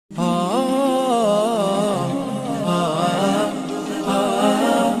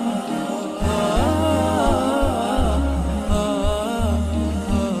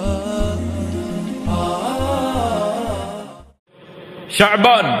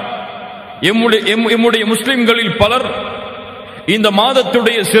ஷஅபான். எம்முடைய முஸ்லிம்களில் பலர் இந்த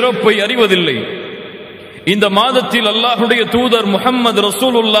மாதத்துடைய சிறப்பை அறிவதில்லை. இந்த மாதத்தில் அல்லாஹ்வுடைய தூதர் முஹம்மது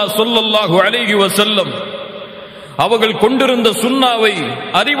ரசூலுல்லாஹ் ஸல்லல்லாஹு அலைஹி வஸல்லம் அவர்கள் கொண்டிருந்த சுன்னாவை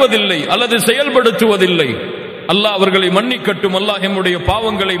அறிவதில்லை அல்லது செயல்படுத்துவதில்லை. அல்லாஹ் அவர்களை மன்னிக்கட்டும். அல்லாஹ் எம்முடைய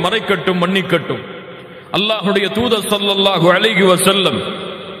பாவங்களை மறைக்கட்டும், மன்னிக்கட்டும். அல்லாஹ்வுடைய தூதர் ஸல்லல்லாஹு அலைஹி வஸல்லம்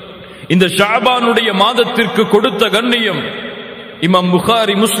இந்த ஷஅபானுடைய மாதத்திற்கு கொடுத்த கண்ணியம் இமாம்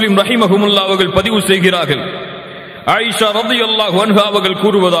புகாரி, முஸ்லிம் ரஹிமஹுமுல்லாஹ் அவர்கள் பதிவு செய்கிறார்கள். ஆயிஷா ரலியல்லாஹு அன்ஹா அவர்கள்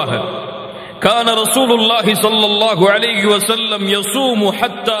கூறுவதாக, கான ரசூலுல்லாஹி ஸல்லல்லாஹு அலைஹி வஸல்லம் யஸூமு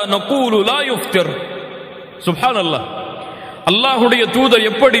ஹத்தா நகூலு லா யுஃப்திர். சுப்ஹானல்லாஹ். அல்லாஹ்வுடைய தூதர்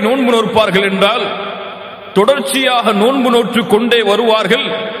எப்படி நோன்பு நோற்பார்கள் என்றால், தொடர்ச்சியாக நோன்பு நோற்று கொண்டே வருவார்கள்.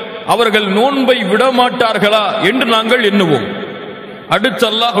 அவர்கள் நோன்பை விடமாட்டார்களா என்று நாங்கள் எண்ணுவோம். அடுத்து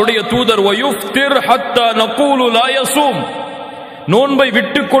அல்லாஹ்வுடைய தூதர் வயுஃப்திர் ஹத்தா நகூலு லா யஸூம், நோன்பை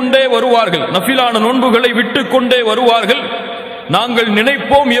விட்டுக்கொண்டே வருவார்கள், நஃபிலான நோன்புகளை விட்டுக்கொண்டே வருவார்கள். நாங்கள்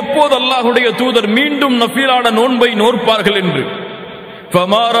நினைப்போம் எப்போது அல்லாஹ்வுடைய தூதர் மீண்டும் நஃபிலான நோன்பை நோற்பார்கள் என்று.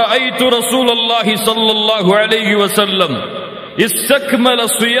 ஃபமா ரஅய்து ரசூலல்லாஹி ஸல்லல்லாஹு அலைஹி வஸல்லம் இஸ்தக்மல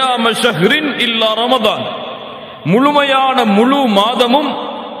ஸியாம ஷஹ்ரின் இல்லா ரமதான். முழுமையான முழு மாதமும்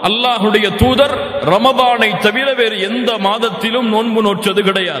அல்லாஹ்வுடைய தூதர் ரமதானை தவிர வேறு எந்த மாதத்திலும் நோன்பு நோற்றது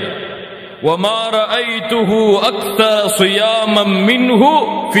கிடையாது. வமா ரஅய்துஹு அக்ஸர ஸியாமம் மின்ஹு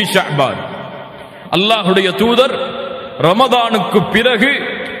ஃபி ஷஅபான். அல்லாஹ்வுடைய தூதர் ரமதானுக்கு பிறகு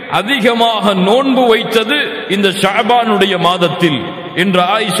அதிகமாக நோன்பு வைத்தது இந்த ஷஅபானுடைய மாதத்தில் என்று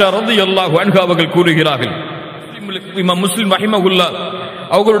ஆயிஷா ரலியல்லாஹு அன்ஹா அவர்கள் கூறுகிறார்கள். இமாம் முஸ்லிம் ரஹிமஹுல்லாஹ்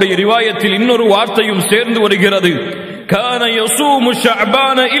அவர்களுடைய ரிவாயத்தில் இன்னொரு வார்த்தையும் சேர்ந்து வருகிறது. கான யஸூமு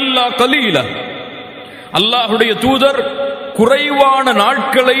ஷஅபான இல்லா கலீலா. அல்லாஹ்வுடைய தூதர் குறைவான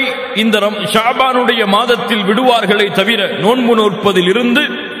நாட்களை இந்த ஷஅபானுடைய மாதத்தில் விடுவார்களே தவிர, நோன்பு நோற்பதில் இருந்து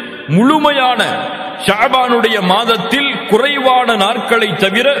முழுமையான ஷஅபானுடைய மாதத்தில் குறைவான நாட்களை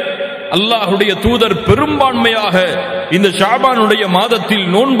தவிர அல்லாஹ்வுடைய தூதர் பெரும்பான்மையாக இந்த ஷஅபானுடைய மாதத்தில்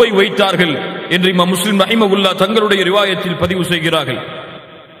நோன்பை வைத்தார்கள் என்று இமாம் முஸ்லிம் ரஹிமஹுல்லாஹ் தங்களுடைய ரிவாயத்தில் பதிவு செய்கிறார்கள்.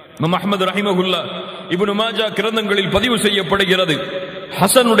 இமாம் அஹ்மத் ரஹிமஹுல்லாஹ் இப்னு மாஜா கிரந்தங்களில் பதிவு செய்யப்படுகிறது.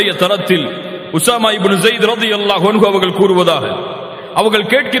 ஹசனுடைய தரத்தில் உஸாமா இப்னு ஸைத் ரலியல்லாஹு அன்ஹு அவர்கள் கூறுவதாக, அவர்கள்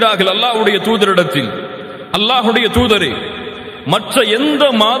கேட்கிறார்கள் அல்லாஹ்வுடைய தூதரிடத்தில், அல்லாஹ்வுடைய தூதரே, மற்ற எந்த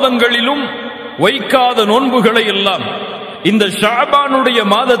மாதங்களிலும் வைக்காத நோன்புகளை எல்லாம் இந்த ஷஅபானுடைய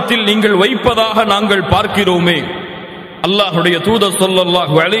மாதத்தில் நீங்கள் வைப்பதாக நாங்கள் பார்க்கிறோமே. அல்லாஹ்வுடைய தூதர்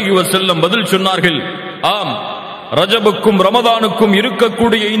ஸல்லல்லாஹு அலைஹி வஸல்லம் பதில் சொன்னார்கள், ஆம், ரஜபுக்கும் ரமதானுக்கும்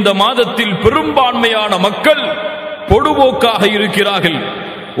இருக்கக்கூடிய இந்த மாதத்தில் பெரும்பான்மையான மக்கள் பொடுபோக்காக இருக்கிறார்கள்.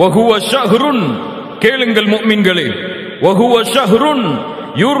 வஹுவ ஷஹ்ருன், கேளுங்கள் முஃமின்களே, வஹுவ ஷஹ்ருன்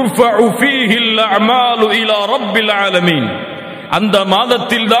யுர்ஃபஉ ஃபீஹில் அஅமாலு இலா ரப்பில் ஆலமீன். அந்த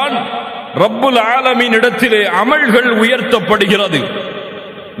மாதத்தில் தான் ரப்புல் ஆலமீன் இடத்திலே அமல்கள் உயர்த்தப்படுகிறது.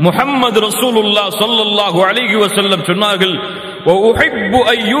 முஹம்மது ரசூலுல்லாஹ் ஸல்லல்லாஹு அலைஹி வஸல்லம் சொன்னார்கள், வ உஹிப்பு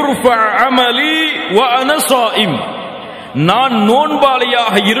அன் யுர்ஃபஅ அமலி வ அன ஸாயிம். நான்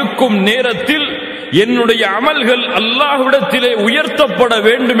நோன்பாளியாக இருக்கும் நேரத்தில் என்னுடைய அமல்கள் அல்லாஹ்விடத்திலே உயர்த்தப்பட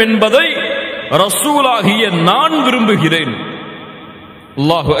வேண்டும் என்பதை ரசூலாகிய நான் விரும்புகிறேன்.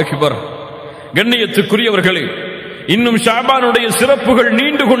 அல்லாஹு அக்பர். கண்ணியத்துக்குரியவர்களே, இன்னும் ஷஅபானுடைய சிறப்புகள்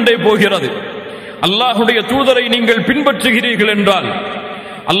நீண்டு கொண்டே போகிறது. அல்லாஹ்வுடைய தூதரை நீங்கள் பின்பற்றுகிறீர்கள் என்றால்,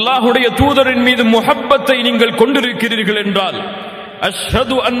 அல்லாஹ்வுடைய தூதரின் மீது முஹப்பத்தை நீங்கள் கொண்டிருக்கிறீர்கள் என்றால்,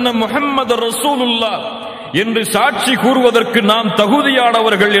 அஷ்ஹது அன்ன முஹம்மது ரசூலுல்லாஹ் என்று சாட்சி கூறுவதற்கு நாம்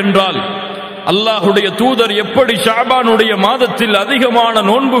தகுதியானவர்கள் என்றால், அல்லாஹ்வுடைய தூதர் எப்படி ஷஅபானுடைய மாதத்தில் அதிகமான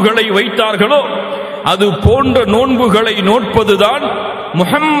நோன்புகளை வைத்தார்களோ அது போன்ற நோன்புகளை நோட்பதுதான்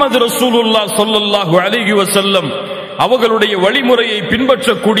முஹம்மது ரசூலுல்லாஹ் ஸல்லல்லாஹு அலைஹி வஸல்லம் அவர்களுடைய வழிமுறையை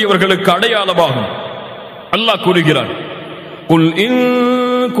பின்பற்றக்கூடியவர்களுக்கு அடையாளமாகும். அல்லாஹ் கூறுகிறார், குல் இன்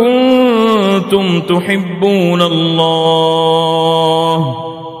குன்தும் துஹிப்பூனல்லாஹ்.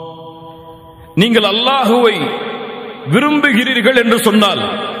 நீங்கள் அல்லாஹுவை விரும்புகிறீர்கள் என்று சொன்னால்,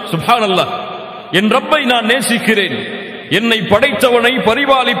 சுப்ஹானல்லாஹ், என் ரப்பை நான் நேசிக்கிறேன், என்னை படைத்தவனை,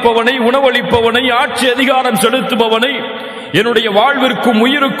 பரிபாலிப்பவனை, உணவளிப்பவனை, ஆட்சி அதிகாரம் செலுத்துபவனை, என்னுடைய வாழ்விற்கும்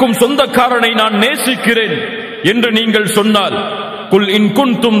உயிருக்கும் சொந்தக்காரனை நான் நேசிக்கிறேன் என்று நீங்கள் சொன்னால், குல் இன்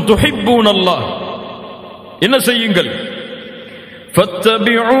குன்தும் துஹிப்பூனல்லாஹ், என்ன செய்யுங்கள்?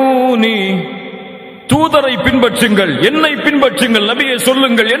 ஃபத்தபிஊனி, தூதரை பின்பற்றுங்கள், என்னை பின்பற்றுங்கள். நபியை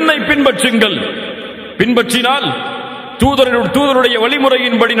சொல்லுங்கள், என்னை பின்பற்றுங்கள். பின்பற்றினால், தூதருடைய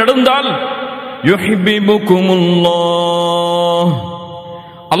வழிமுறையின்படி நடந்தால், யுஹிப்புகுமுல்லாஹ்,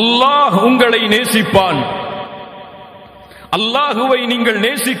 அல்லாஹ் உங்களை நேசிப்பான். அல்லாஹுவை நீங்கள்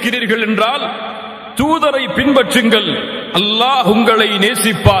நேசிக்கிறீர்கள் என்றால் தூதரை பின்பற்றுங்கள். அல்லாஹ் உங்களை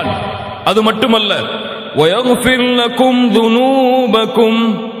நேசிப்பான். அது மட்டுமல்ல, வயக்ஃபிர் லகும் துனூபகும்,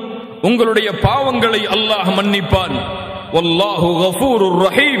 உங்களுடைய பாவங்களை அல்லாஹ் மன்னிப்பான். வல்லாஹு கஃபூருர்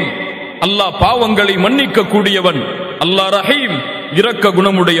ரஹீம், அல்லாஹ் பாவங்களை மன்னிக்க கூடியவன். அல்லாஹ் ரஹீம், இரக்க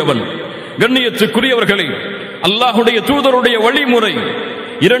குணமுடையவன். கண்ணியத்துக்குரியவர்களே, அல்லாஹுடைய தூதருடைய வழிமுறை,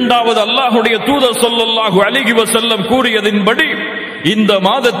 இரண்டாவது அல்லாஹுடைய தூதர் ஸல்லல்லாஹு அலைஹி வஸல்லம் கூறியதின்படி இந்த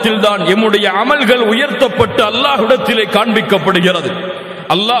மாதத்தில் தான் எம்முடைய அமல்கள் உயர்த்தப்பட்டு அல்லாஹ்விடத்திலே காண்பிக்கப்படுகிறது.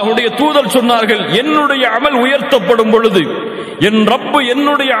 அல்லாஹுடைய தூதர் சொன்னார்கள், என்னுடைய அமல் உயர்த்தப்படும் பொழுது, என் ரப்பு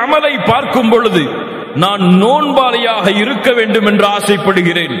என்னுடைய அமலை பார்க்கும் பொழுது நான் நோன்பாளியாக இருக்க வேண்டும் என்று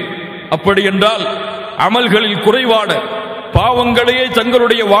ஆசைப்படுகிறேன். அப்படி என்றால் அமல்களில் குறைவான பாவங்களையே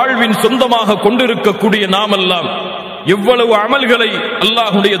தங்களுடைய வாழ்வின் சொந்தமாக கொண்டிருக்கக்கூடிய நாமெல்லாம் எவ்வளவு அமல்களை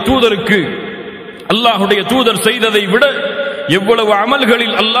அல்லாஹுடைய தூதர் செய்ததை விட எவ்வளவு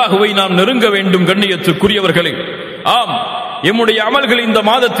அமல்களில் அல்லாஹுவை நாம் நெருங்க வேண்டும். கண்ணியத்துக்குரியவர்களே, ஆம், எம்முடைய அமல்கள் இந்த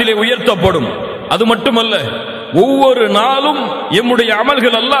மாதத்திலே உயர்த்தப்படும். அது மட்டுமல்ல, ஒவ்வொரு நாளும் எம்முடைய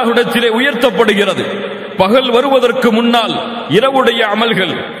அமல்கள் அல்லாஹ்விடத்திலே உயர்த்தப்படுகிறது. பகல் வருவதற்கு முன்னால் இரவுடைய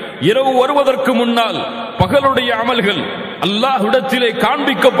அமல்கள், இரவு வருவதற்கு முன்னால் பகலுடைய அமல்கள் அல்லாஹ்விடத்திலே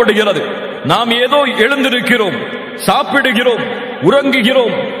காண்பிக்கப்படுகிறது. நாம் ஏதோ எழுந்திருக்கிறோம், சாப்பிடுகிறோம்,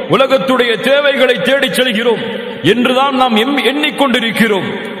 உறங்குகிறோம், உலகத்துடைய தேவைகளை தேடிச் செல்கிறோம் என்றுதான் நாம் எண்ணிக்கொண்டிருக்கிறோம்.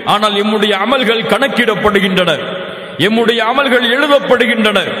 ஆனால் எம்முடைய அமல்கள் கணக்கிடப்படுகின்றன, எம்முடைய அமல்கள்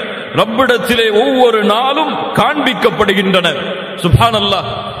எழுதப்படுகின்றன, ரப்பிடத்திலே ஒவ்வொரு நாளும் காண்பிக்கப்படுகின்றன. சுப்ஹானல்லாஹ்.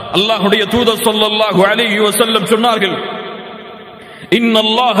 அல்லாஹ்வுடைய தூதர் ஸல்லல்லாஹு அலைஹி வஸல்லம் சொன்னார்கள்,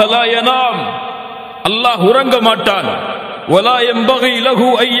 இன்னல்லாஹ லா யனாம், அல்லாஹ் உறங்க மாட்டான். வலா யம்பகி லஹு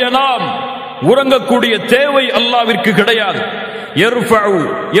அன் யனாம், உறங்கக்கூடிய தேவை அல்லாஹ்விற்கு கிடையாது.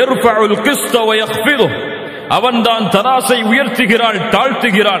 யர்ஃபஉல் கிஸ்த வ யக்ஃபிது, அவன்தான் தராசை உயர்த்துகிறான்,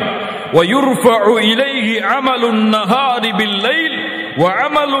 தாழ்த்துகிறான். வயுர்ஃபஉ இலைஹி அமலுன் நஹாரி பில் லைல் வ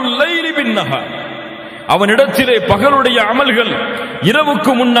அமலுல் லைலி பின் நஹார், அவனிடத்திலே பகலுடைய அமல்கள்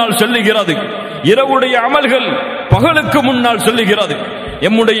இரவுக்கு முன்னால் செல்லுகிறது, இரவுடைய அமல்கள் பகலுக்கு முன்னால் செல்லுகிறது.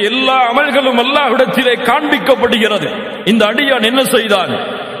 எம்முடைய எல்லா அமல்களும் அல்லாஹ்விடத்திலே காண்பிக்கப்படுகிறது. இந்த அடியான் என்ன செய்தான்,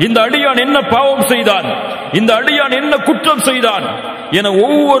 இந்த அடியான் என்ன பாவம் செய்தான், இந்த அடியான் என்ன குற்றம் செய்தான் என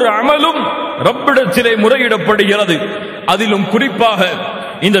ஒவ்வொரு அமலும் ரப்பிடத்திலே முறையிடப்படுகிறது. அதிலும் குறிப்பாக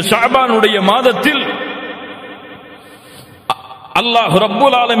இந்த ஷஅபானுடைய மாதத்தில் அல்லாஹ்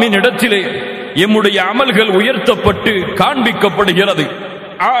ரப்புல் ஆலமீன் இடத்திலே எம்முடைய அமல்கள் உயர்த்தப்பட்டு காண்பிக்கப்படுகிறது.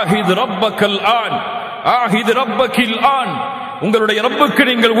 ஆஹித் ரப்பக்கல் ஆன், ஆஹித் ரப்பக்கில் ஆன், உங்களுடைய ரப்புக்கு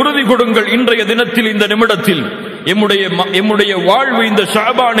நீங்கள் உறுதி கொடுங்கள். இன்றைய தினத்தில், இந்த நிமிடத்தில் எம்முடைய வாழ்வு இந்த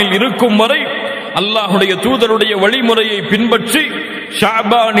ஷஅபானில் இருக்கும் வரை அல்லாஹ்வுடைய தூதருடைய வழிமுறையை பின்பற்றி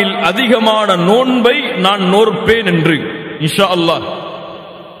ஷஅபானில் அதிகமான நோன்பை நான் நோற்பேன் என்று இன்ஷா அல்லாஹ்